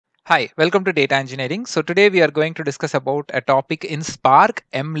Hi, welcome to Data Engineering. So today we are going to discuss about a topic in Spark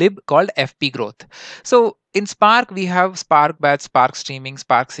mlib called FP growth. So in Spark, we have Spark Batch, Spark Streaming,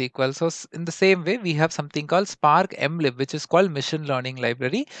 Spark SQL. So in the same way, we have something called Spark mlib, which is called Machine Learning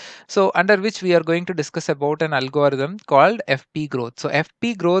Library. So under which we are going to discuss about an algorithm called FP growth. So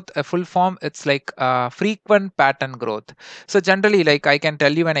FP growth, a full form, it's like frequent pattern growth. So generally, like I can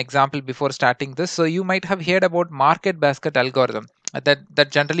tell you an example before starting this. So you might have heard about market basket algorithm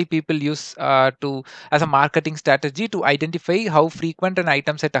that generally people use to as a marketing strategy to identify how frequent an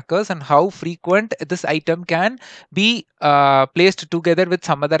item set occurs and how frequent this item can be placed together with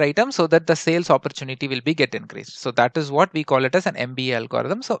some other item so that the sales opportunity will be get increased. So that is what we call it as an MBA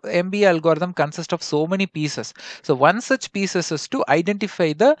algorithm. So MBA algorithm consists of so many pieces. So one such pieces is to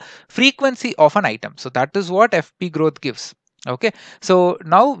identify the frequency of an item. So that is what FP growth gives. Okay, so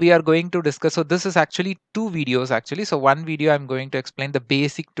now we are going to discuss. So this is actually two videos actually. So one video I'm going to explain the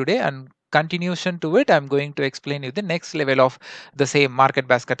basic today, and continuation to it I'm going to explain you the next level of the same market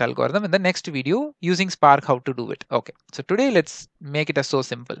basket algorithm in the next video using Spark how to do it. Okay, so today let's make it as so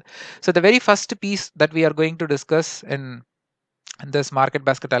simple. So the very first piece that we are going to discuss in this market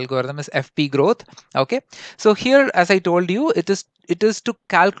basket algorithm is FP growth. Okay, so here as I told you, it is to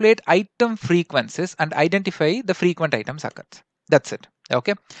calculate item frequencies and identify the frequent items occurs. That's it.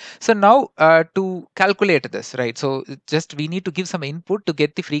 Okay, so now to calculate this, right, so just we need to give some input to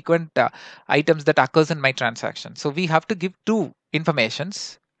get the frequent items that occurs in my transaction. So we have to give two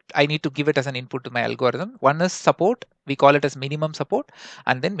informations. I need to give it as an input to my algorithm. One is support, we call it as minimum support,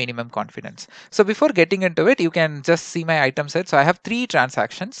 and then minimum confidence. So before getting into it, you can just see my item set. So I have three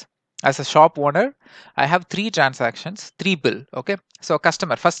transactions. As a shop owner, I have three transactions, three bill. Okay, so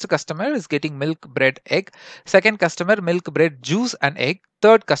customer, first customer is getting milk, bread, egg. Second customer, milk, bread, juice, and egg.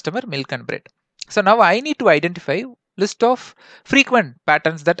 Third customer, milk and bread. So now I need to identify list of frequent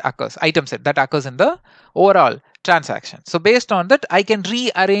patterns that occurs, item set that occurs in the overall transaction. So based on that, I can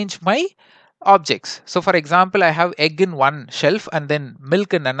rearrange my objects. So for example, I have egg in one shelf and then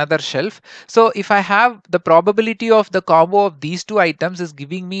milk in another shelf. So if I have the probability of the combo of these two items is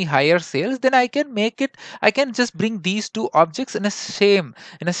giving me higher sales, then I can make it, I can just bring these two objects in a same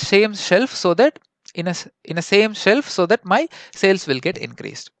shelf so that in a same shelf so that my sales will get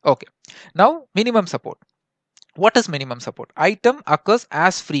increased. Okay, now minimum support. What is minimum support? Item occurs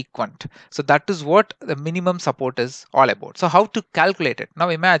as frequent. So that is what the minimum support is all about. So how to calculate it? Now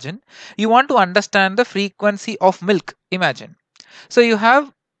imagine you want to understand the frequency of milk. Imagine. So you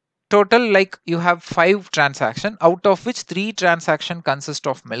have total, like you have 5 transaction, out of which 3 transaction consist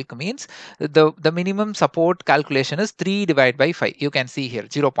of milk, means the minimum support calculation is 3 divided by 5. You can see here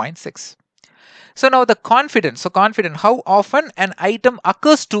 0.6. So now the confidence. So confidence, how often an item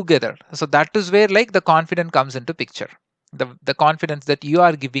occurs together. So that is where like the confidence comes into picture. The confidence that you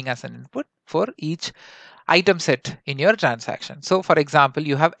are giving as an input for each item set in your transaction. So for example,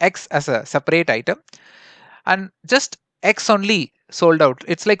 you have X as a separate item and just X only sold out.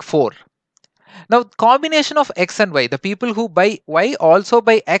 It's like 4. Now combination of X and Y, the people who buy Y also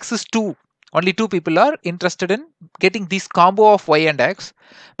buy X is 2. Only 2 people are interested in getting this combo of Y and X,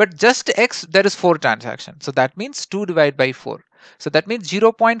 but just X there is 4 transactions. So that means 2 divided by 4. So that means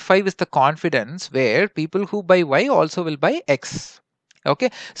 0.5 is the confidence where people who buy Y also will buy X. Okay,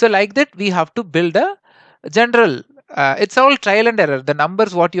 so like that we have to build a general, it's all trial and error. The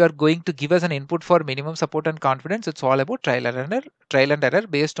numbers what you are going to give as an input for minimum support and confidence, it's all about trial and error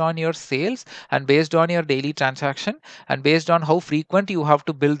based on your sales and based on your daily transaction and based on how frequent you have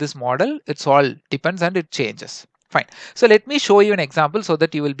to build this model. It's all depends and it changes. Fine. So let me show you an example so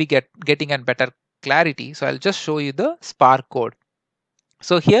that you will be getting a better clarity. So I'll just show you the Spark code.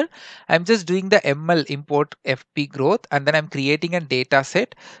 So here I'm just doing the ML import FP growth and then I'm creating a data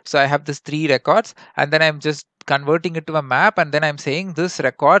set. So I have this 3 records and then I'm just converting it to a map and then I'm saying this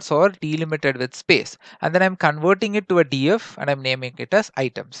records are delimited with space and then I'm converting it to a DF and I'm naming it as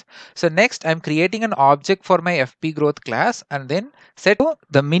items. So next I'm creating an object for my FP growth class and then set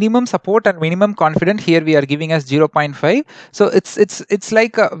the minimum support and minimum confidence. Here we are giving as 0.5. So it's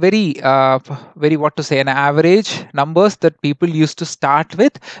like a very what to say, an average numbers that people used to start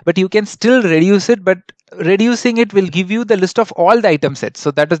with, but you can still reduce it, but reducing it will give you the list of all the item sets,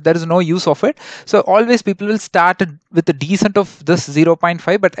 so that is there is no use of it. So always people will start with a decent of this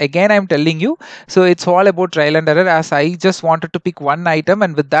 0.5, but again I'm telling you, so it's all about trial and error, as I just wanted to pick one item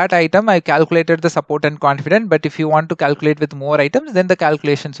and with that item I calculated the support and confidence, but if you want to calculate with more items then the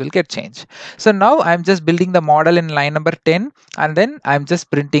calculations will get changed. So now I'm just building the model in line number 10 and then I'm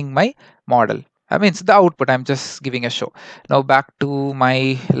just printing my model. I mean, it's the output. I'm just giving a show. Now back to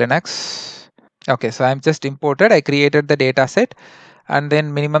my Linux. Okay, so I'm just imported. I created the data set and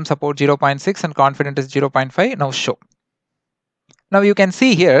then minimum support 0.6 and confident is 0.5. Now show. Now you can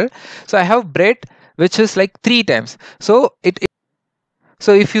see here, so I have bread which is like 3 times. So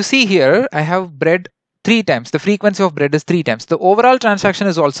so if you see here, I have bread 3 times. The frequency of bread is 3 times. The overall transaction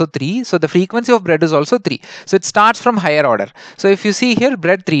is also 3. So the frequency of bread is also 3. So it starts from higher order. So if you see here,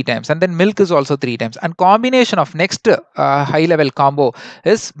 bread 3 times, and then milk is also 3 times. And combination of next high level combo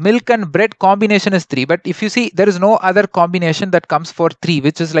is milk and bread combination is 3. But if you see, there is no other combination that comes for 3,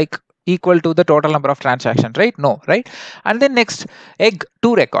 which is like equal to the total number of transactions, right? No, right? And then next, egg,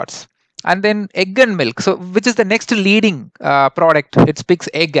 2 records. And then egg and milk, so which is the next leading product. It picks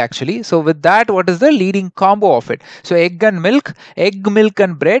egg actually. So with that, what is the leading combo of it? So egg and milk, egg, milk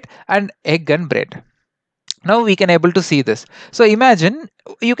and bread, and egg and bread. Now we can able to see this. So imagine,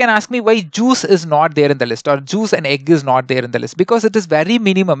 you can ask me why juice is not there in the list, or juice and egg is not there in the list, because it is very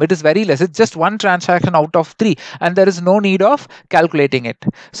minimum, it is very less, it's just one transaction out of 3, and there is no need of calculating it.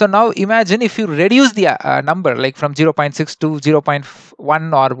 So now imagine if you reduce the number like from 0.6 to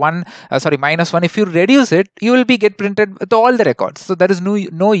 0.1 or 1, minus 1, if you reduce it, you will be get printed with all the records. So there is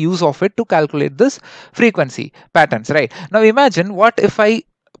no use of it to calculate this frequency patterns, right? Now imagine what if I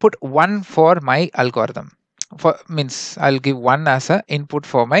put 1 for my algorithm. Means I'll give 1 as a input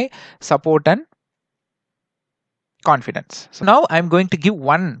for my support and confidence. So now I'm going to give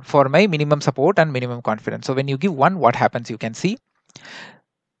 1 for my minimum support and minimum confidence. So when you give 1, what happens, you can see.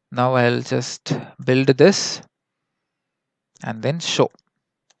 Now I'll just build this and then show.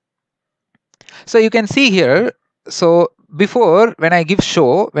 So you can see here, so before, when I give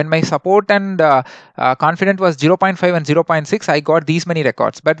show, when my support and confident was 0.5 and 0.6, I got these many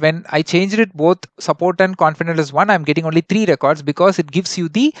records. But when I changed it, both support and confident is 1, I'm getting only 3 records, because it gives you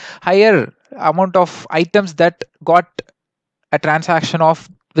the higher amount of items that got a transaction of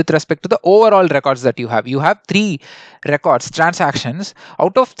with respect to the overall records that you have. You have 3 records, transactions.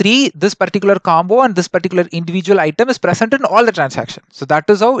 Out of 3, this particular combo and this particular individual item is present in all the transactions. So that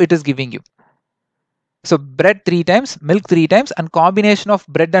is how it is giving you. So bread 3 times, milk 3 times, and combination of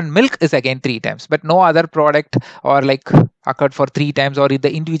bread and milk is again 3 times, but no other product or like occurred for 3 times, or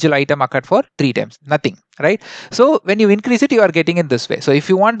the individual item occurred for 3 times, nothing, right? So when you increase it, you are getting it this way. So if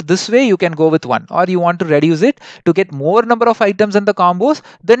you want this way, you can go with 1, or you want to reduce it to get more number of items in the combos,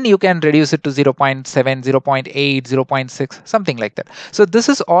 then you can reduce it to 0.7, 0.8, 0.6, something like that. So this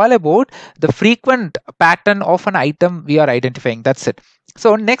is all about the frequent pattern of an item we are identifying. That's it.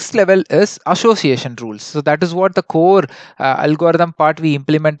 So next level is association rules. So that is what the core algorithm part we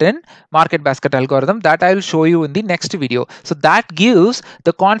implement in market basket algorithm, that I will show you in the next video. So that gives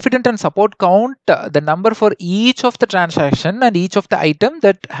the confident and support count, the number for each of the transaction and each of the item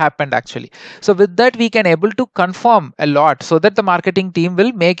that happened actually. So with that, we can able to confirm a lot, so that the marketing team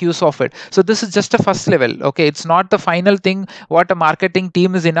will make use of it. So this is just a first level. Okay, it's not the final thing. What a marketing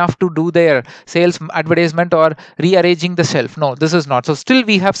team is enough to do their sales advertisement or rearranging the shelf. No, this is not. So still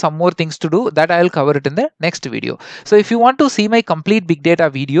we have some more things to do, that I will cover it in the next video. So if you want to see my complete big data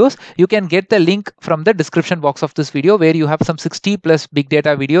videos, you can get the link from the description box of this video, where you have some 60 plus big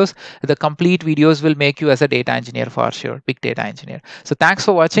data videos. The complete videos will make you as a data engineer for sure, big data engineer. So thanks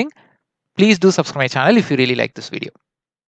for watching. Please do subscribe my channel if you really like this video.